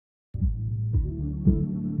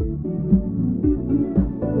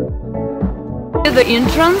The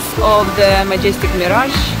entrance of the Majestic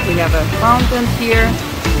Mirage. We have a fountain here,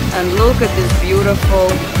 and look at this beautiful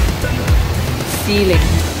ceiling.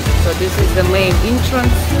 So this is the main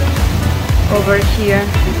entrance over here.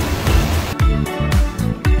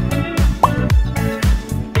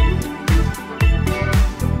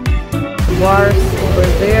 Bars over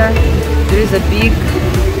there. There is a big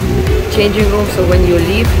changing room, so when you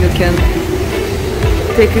leave you can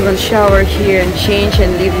take even shower here and change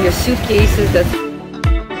and leave your suitcases. That's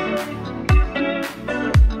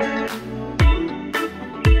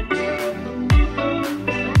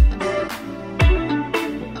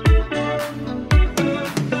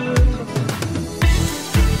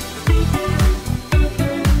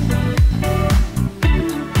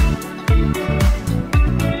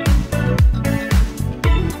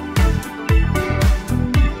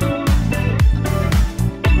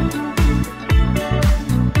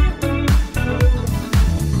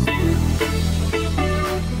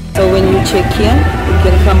so when you check in, you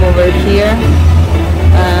can come over here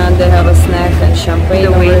and they have a snack and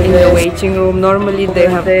champagne in the waiting room. Normally they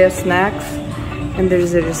have their snacks and there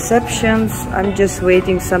is a reception. I'm just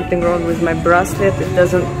waiting, something wrong with my bracelet. It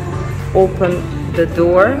doesn't open the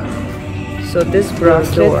door. So this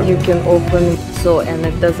bracelet you can open, and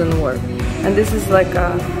it doesn't work. And this is like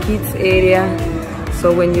a kids area.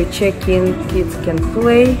 So when you check in, kids can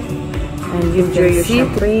play and you enjoy your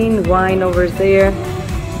champagne, wine over there.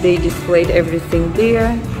 They displayed everything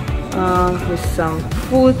there with some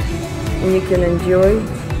food, and you can enjoy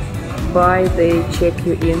by they check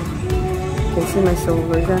you in. You can see myself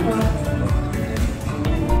over there.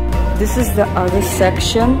 This is the other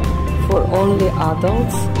section for only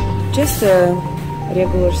adults. Just a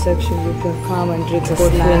regular section, you can come and drink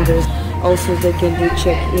coffee, and there's also they can do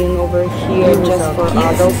check-in over here just for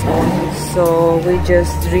adults only. So we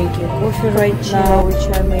just drinking coffee right now, which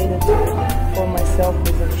I made it for myself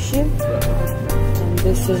with a machine. And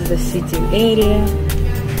this is the sitting area.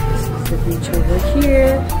 This is the beach over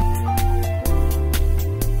here.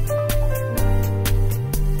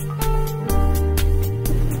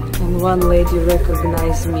 And one lady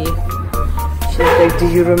recognized me. She's like, "Do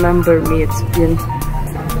you remember me? It's been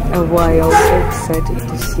a while." So excited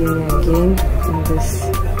to see me again in this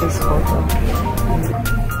hotel.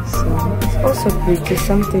 So it's also pretty,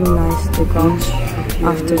 something nice to come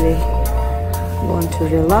after they want to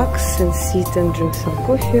relax and sit and drink some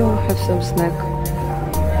coffee or have some snack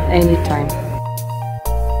anytime.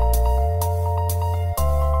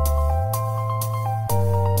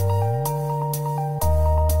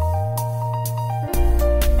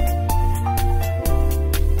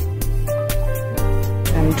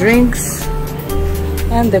 And drinks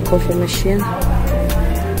and the coffee machine.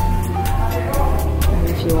 And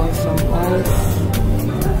if you want some ice.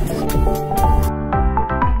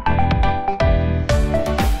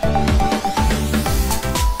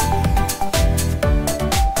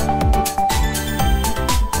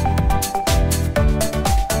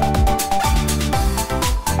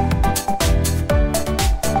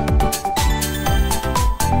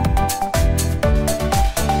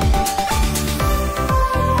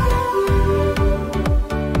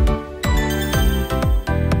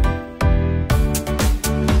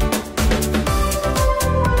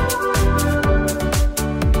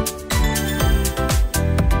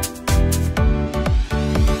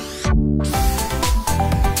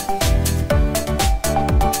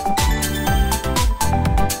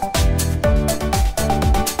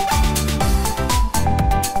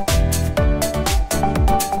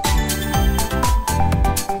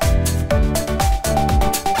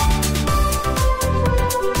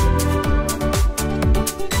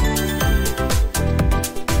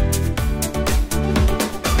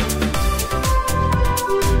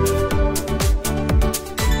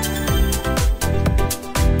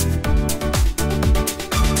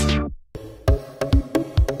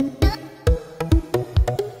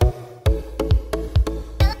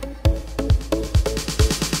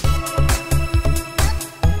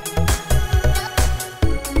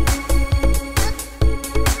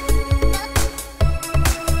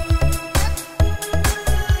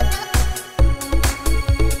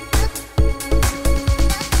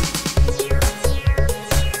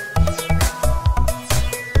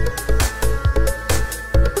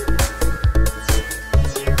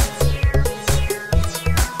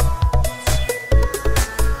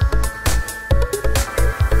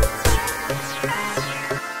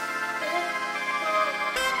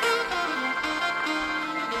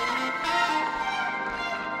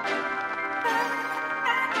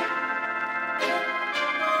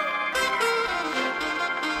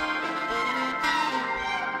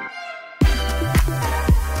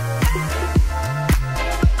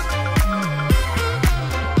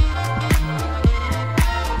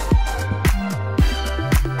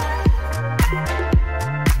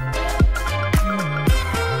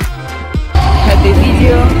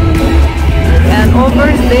 over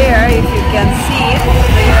there, if you can see it,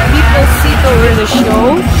 people sit over the show,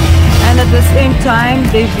 and at the same time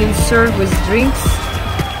they've been served with drinks,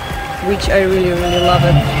 which I really love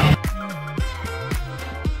it.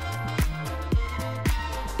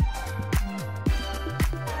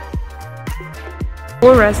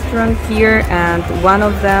 Four restaurants here, and one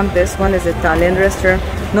of them, this one is Italian restaurant,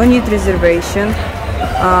 no need reservation.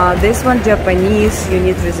 This one Japanese, you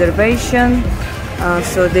need reservation.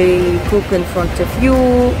 So they cook in front of you.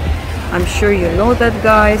 I'm sure you know that,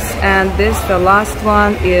 guys. And this, the last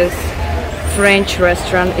one, is French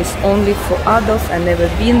restaurant. It's only for adults. I've never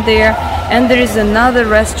been there. And there is another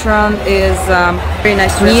restaurant, is very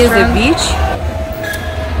nice near the beach.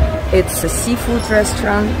 It's a seafood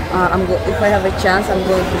restaurant. If I have a chance, I'm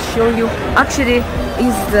going to show you. Actually,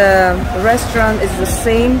 the restaurant is the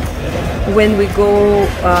same when we go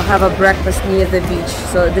have a breakfast near the beach.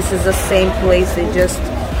 So this is the same place. They just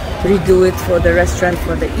redo it for the restaurant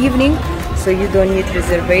for the evening. So you don't need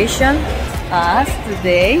reservation. As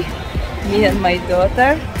today, me and my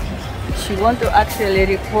daughter, she wants to actually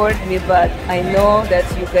record me, but I know that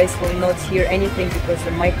you guys will not hear anything because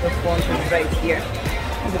the microphone is right here.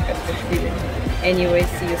 Look at the feeling. Anyway,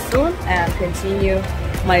 see you soon and continue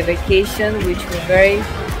my vacation, which we're very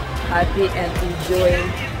happy and enjoying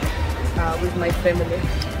with my family.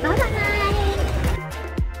 Bye bye.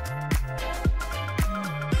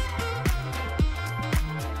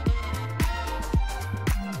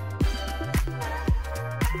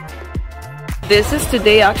 This is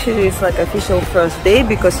today, actually it's like official first day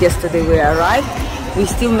because yesterday we arrived. We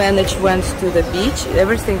still went to the beach.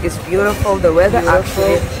 Everything is beautiful. The weather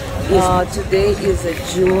actually is today is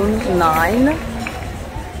June 9,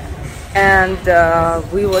 and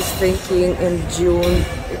we was thinking in June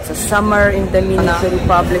it's a summer in the Dominican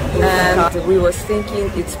Republic, and we was thinking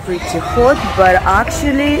it's pretty hot, but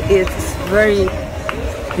actually it's very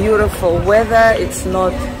beautiful weather. It's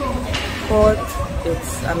not hot.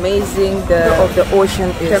 It's amazing. The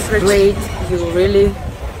ocean is great. You really,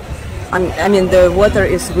 I mean, the water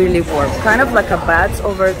is really warm. Kind of like a bath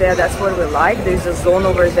over there. That's what we like. There's a zone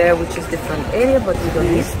over there which is different area, but we don't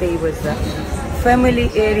need to stay with the family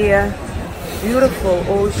area. Beautiful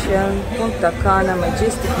ocean, Punta,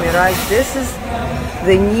 Majestic, Mirage. This is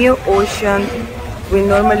the new ocean. We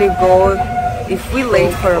normally go if we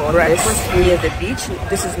late for a breakfast near the beach.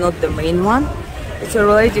 This is not the main one. It's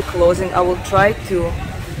already closing. I will try to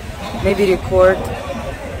maybe record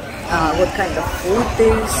what kind of food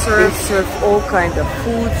they serve. They serve all kind of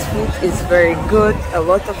foods. Food is very good. A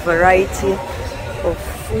lot of variety of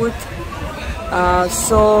food.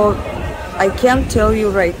 So I can't tell you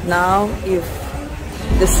right now if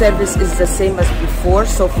the service is the same as before.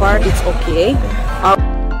 So far it's okay.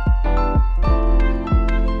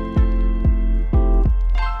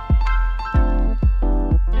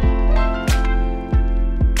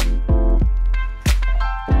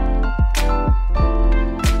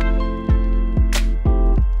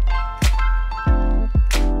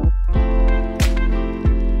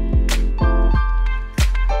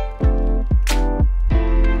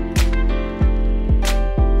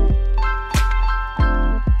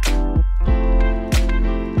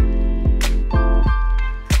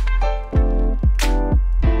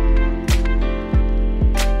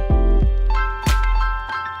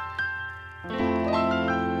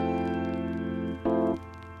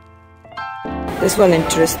 This one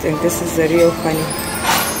interesting. This is the real honey.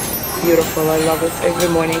 Beautiful. I love it. Every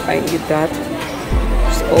morning I eat that.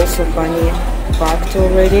 There's also honey packed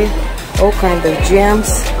already. All kind of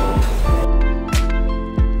jams.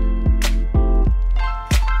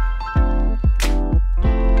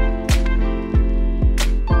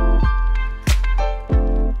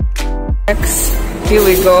 Here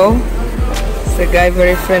we go. It's a guy,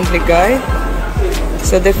 very friendly guy.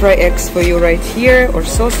 So they fry eggs for you right here, or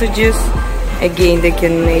sausages. Again, they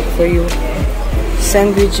can make for you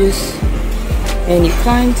sandwiches, any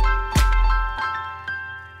kind.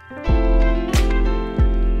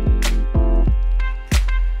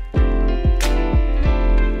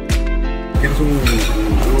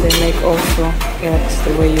 They make also eggs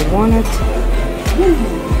the way you want it.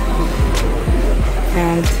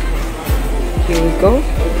 And here we go.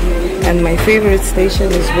 And my favorite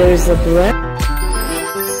station is where is the bread.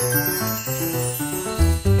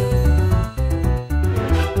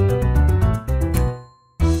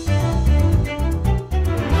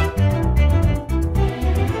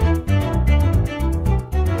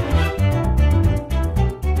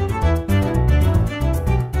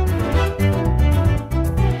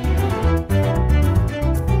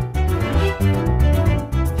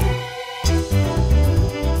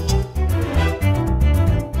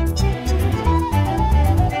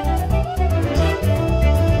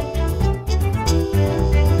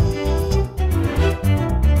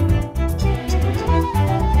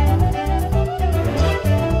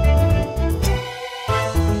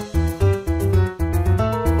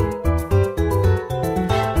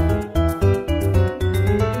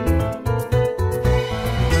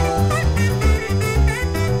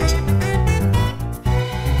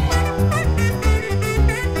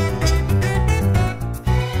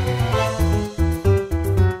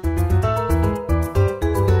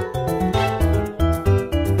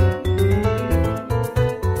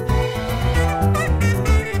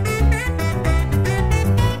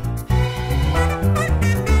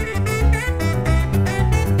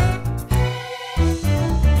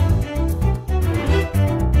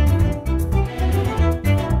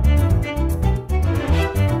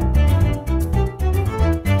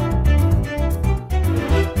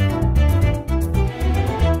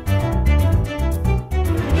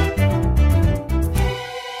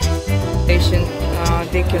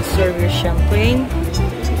 serve you champagne,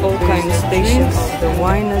 all kinds of stations, the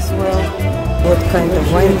wine as well, what kind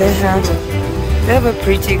of wine they have. They have a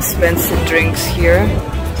pretty expensive drinks here,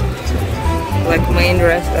 like main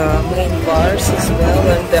bars as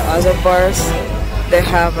well, and the other bars they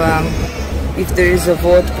have. If there is a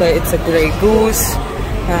vodka, it's a Grey Goose.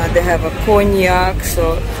 They have a cognac,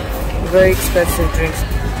 so very expensive drinks.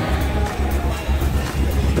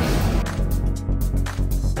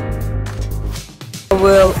 I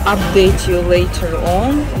will update you later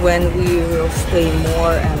on when we will stay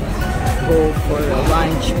more and go for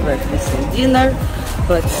lunch, breakfast and dinner.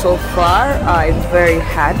 But so far I'm very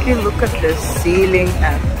happy. Look at the ceiling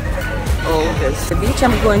and all this. The beach,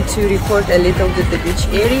 I'm going to record a little bit the beach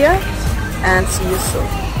area and see you soon.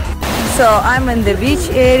 So I'm in the beach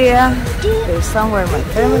area. There's somewhere my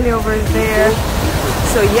family over there.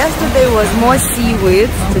 So yesterday was more seaweed,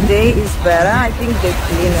 today is better. I think they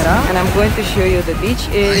clean it up. And I'm going to show you the beach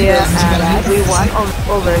area and everyone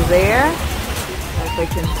over there. If I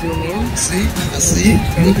can zoom in. Zoom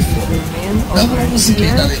in over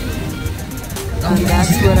here. And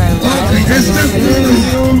that's what I love.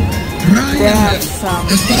 They have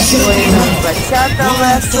some going on bachata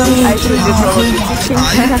lessons. I should be probably teaching.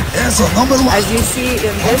 As you see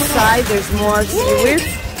in this side there's more seaweed.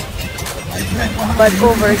 But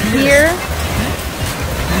over here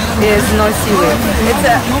is no seaweed.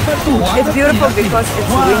 It's beautiful because it's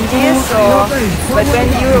windy, so but when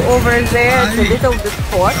you're over there it's a little bit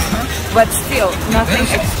hot, but still nothing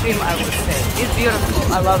extreme, I would say. It's beautiful,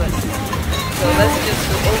 I love it. So let's just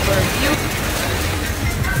go over here.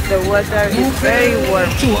 The water is very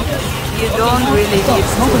warm. You don't really need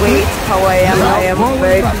to wait how I am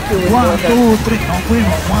very picky with water.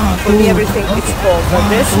 For me everything is cold, but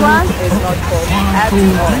this one is not cold at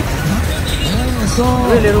all.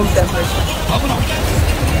 Really room temperature.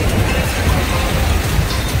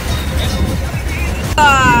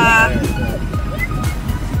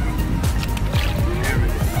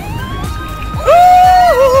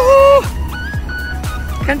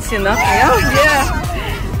 Can't see nothing else? Yeah.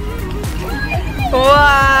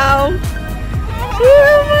 Wow!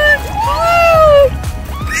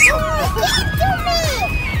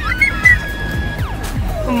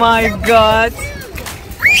 Oh my God!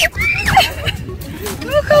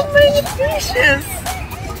 Look how many fishes!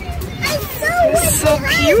 It's so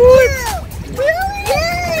cute!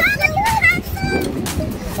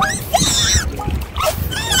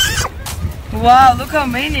 Wow! Look how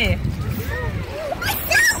many!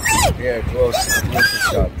 Yeah, close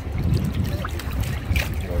shot.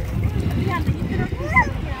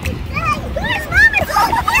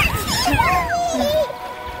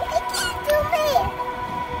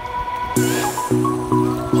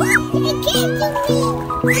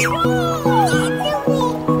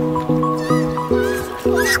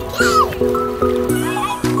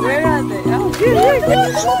 Where are they? Oh, here.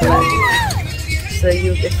 So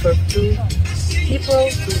you get for 2 people,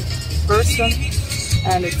 2 person,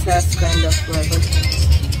 and it has kind of like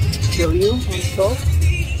show you on top.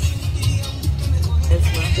 There's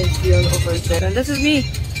nothing here over there. And this is me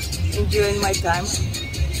enjoying my time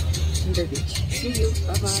in the beach. See you.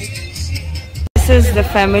 Bye bye. This is the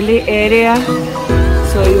family area,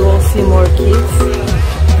 so you will see more kids.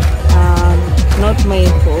 Not main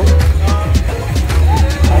pool.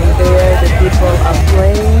 And there the people are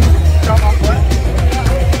playing.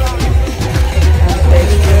 And they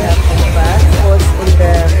have some back. What's in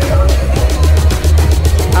the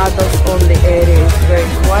adults only area is very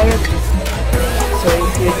quiet. So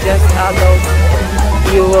if you're just adult,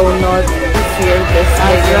 you will not hear this.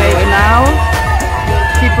 And right now,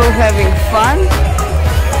 people having fun.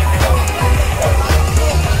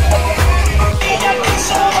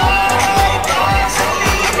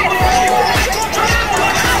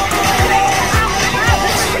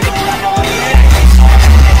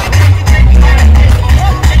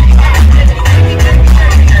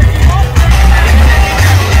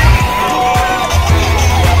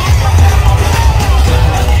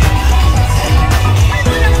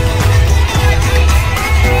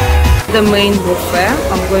 The main buffet.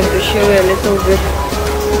 I'm going to show you a little bit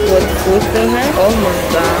what food they have. Almost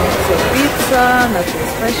done. So pizza, nothing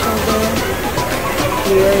special there.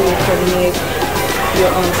 Here you can make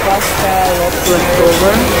your own pasta,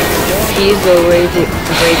 leftover. Is already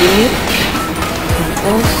ready meat. And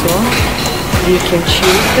also you can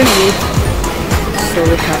choose the meat. So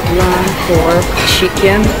we have lamb, pork,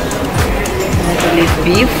 chicken, I believe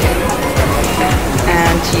beef,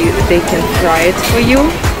 and they can fry it for you.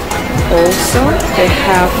 Also, they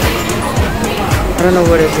have, I don't know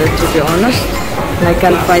what is it, to be honest. I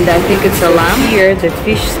can't find it. I think it's a lamb. Here, the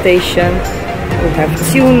fish station We have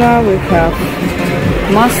tuna, we have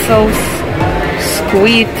mussels,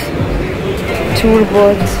 squid,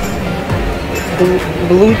 turbot,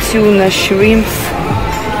 blue tuna, shrimps,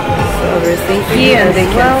 so everything here, and they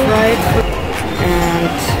can fry it.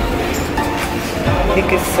 And I think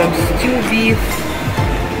it's some stew beef.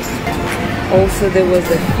 Also there was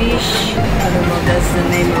a fish, I don't know if that's the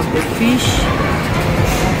name of the fish.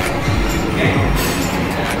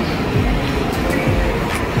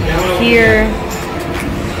 Here,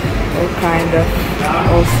 all kind of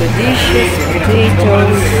also dishes,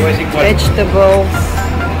 potatoes, vegetables.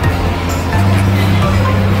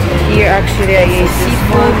 Here actually I ate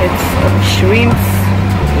seafood, it's shrimps,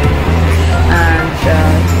 and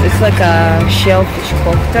it's like a shellfish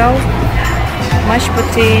cocktail. Mashed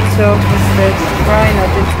potato, fry,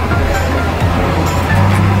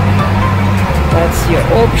 that's your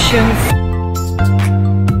options.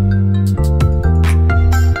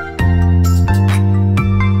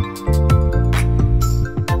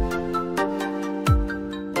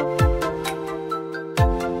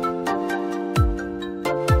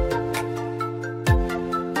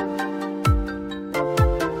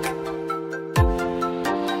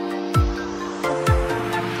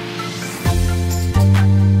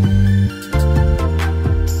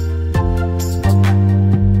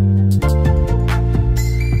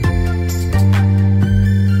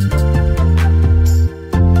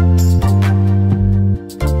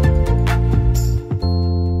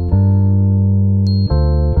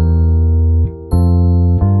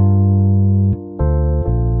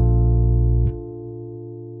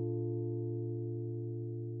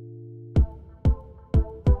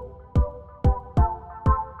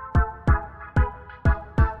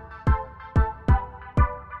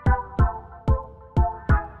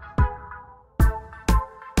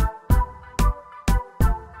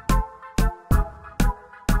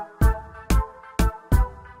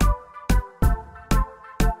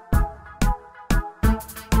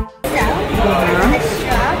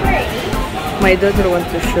 My daughter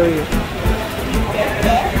wants to show you.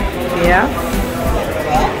 Yeah?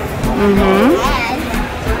 Mm-hmm.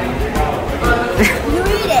 You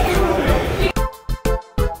eat it.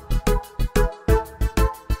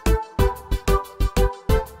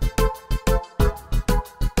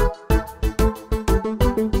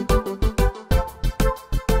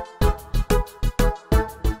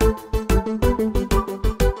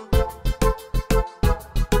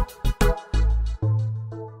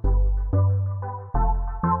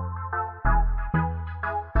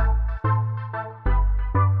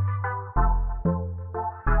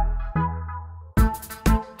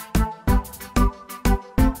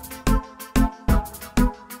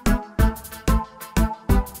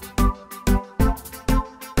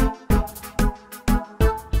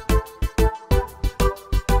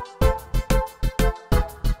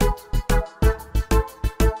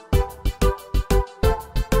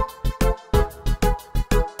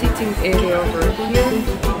 Area over here.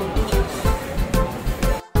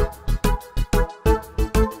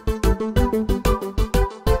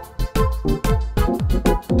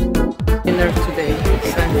 Dinner today,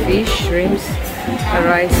 some fish, shrimps,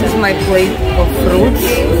 rice. This is my plate of fruits,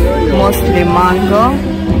 mostly mango.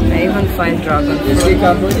 I even find dragon fruit.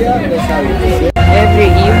 Every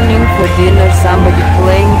evening for dinner somebody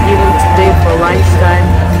playing, even today for lunchtime.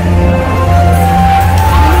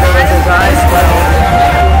 There was a guy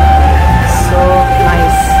playing.